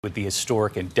With the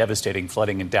historic and devastating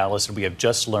flooding in Dallas, and we have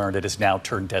just learned it has now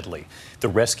turned deadly. The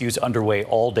rescue's underway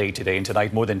all day today and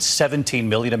tonight. More than 17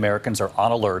 million Americans are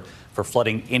on alert for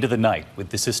flooding into the night, with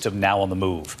the system now on the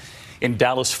move. In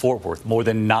Dallas-Fort Worth, more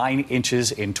than 9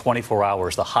 inches in 24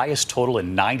 hours, the highest total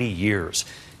in 90 years.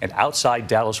 And outside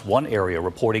Dallas, one area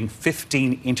reporting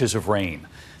 15 inches of rain.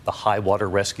 The high water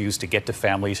rescues to get to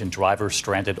families and drivers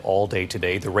stranded all day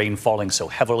today. The rain falling so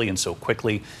heavily and so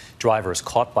quickly. Drivers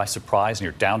caught by surprise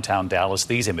near downtown Dallas.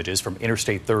 These images from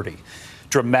Interstate 30.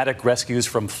 Dramatic rescues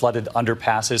from flooded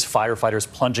underpasses.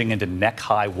 Firefighters plunging into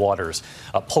neck-high waters,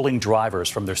 pulling drivers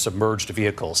from their submerged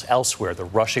vehicles. Elsewhere, the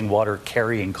rushing water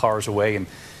carrying cars away and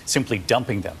simply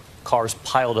dumping them. Cars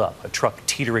piled up, a truck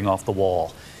teetering off the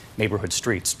wall. Neighborhood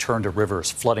streets turned to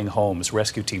rivers, flooding homes,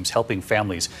 rescue teams helping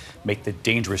families make the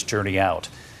dangerous journey out.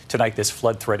 Tonight, this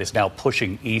flood threat is now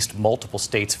pushing east. Multiple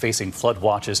states facing flood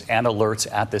watches and alerts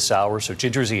at this hour, so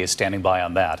Ginger Zee is standing by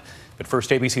on that. But first,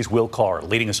 ABC's Will Carr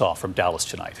leading us off from Dallas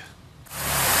tonight.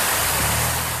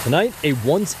 Tonight, a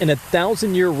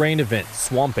once-in-a-thousand-year rain event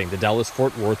swamping the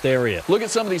Dallas-Fort Worth area. Look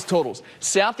at some of these totals.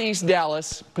 Southeast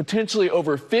Dallas, potentially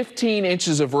over 15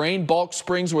 inches of rain. Balch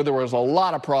Springs, where there was a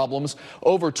lot of problems,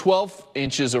 over 12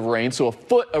 inches of rain, so a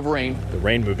foot of rain. The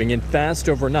rain moving in fast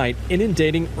overnight,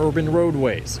 inundating urban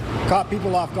roadways. Caught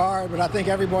people off guard, but I think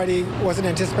everybody wasn't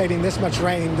anticipating this much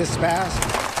rain this fast.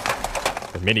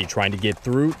 For many trying to get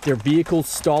through, their vehicles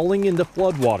stalling in the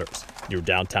floodwaters. Near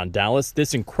downtown Dallas,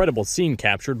 this incredible scene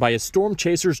captured by a storm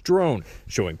chaser's drone,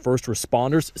 showing first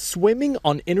responders swimming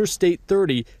on Interstate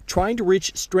 30, trying to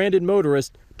reach stranded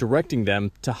motorists, directing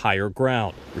them to higher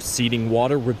ground. Receding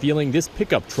water revealing this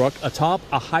pickup truck atop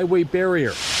a highway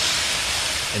barrier.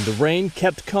 And the rain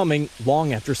kept coming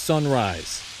long after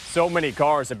sunrise. So many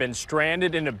cars have been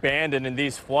stranded and abandoned in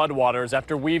these floodwaters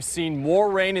after we've seen more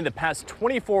rain in the past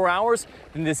 24 hours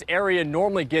than this area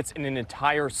normally gets in an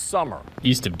entire summer.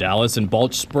 East of Dallas and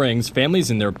Balch Springs,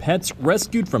 families and their pets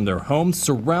rescued from their homes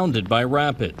surrounded by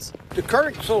rapids. The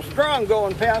current's so strong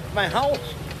going past my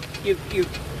house,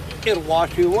 it'll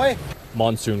wash you away.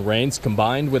 Monsoon rains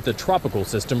combined with the tropical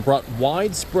system brought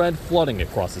widespread flooding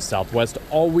across the Southwest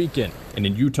all weekend. And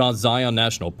in Utah's Zion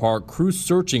National Park, crews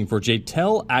searching for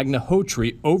Jaytel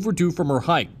Agnihotri, overdue from her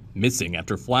hike, missing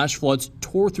after flash floods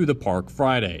tore through the park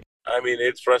Friday. I mean,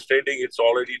 it's frustrating. It's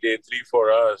already day 3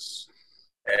 for us,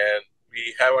 and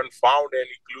we haven't found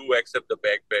any clue except the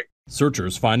backpack.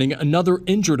 Searchers finding another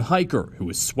injured hiker who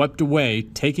was swept away,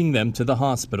 taking them to the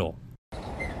hospital.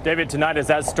 David, tonight as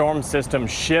that storm system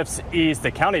shifts east,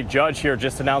 the county judge here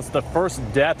just announced the first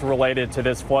death related to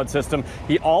this flood system.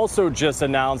 He also just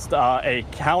announced a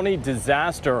county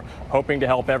disaster, hoping to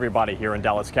help everybody here in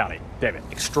Dallas County. David.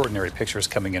 Extraordinary pictures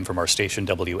coming in from our station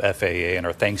WFAA, and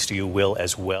our thanks to you, Will,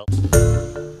 as well.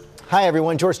 Hi,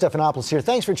 everyone. George Stephanopoulos here.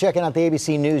 Thanks for checking out the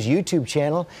ABC News YouTube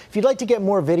channel. If you'd like to get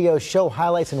more videos, show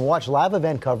highlights, and watch live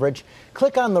event coverage,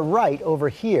 click on the right over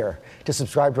here to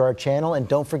subscribe to our channel. And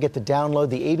don't forget to download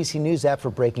the ABC News app for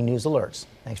breaking news alerts.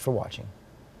 Thanks for watching.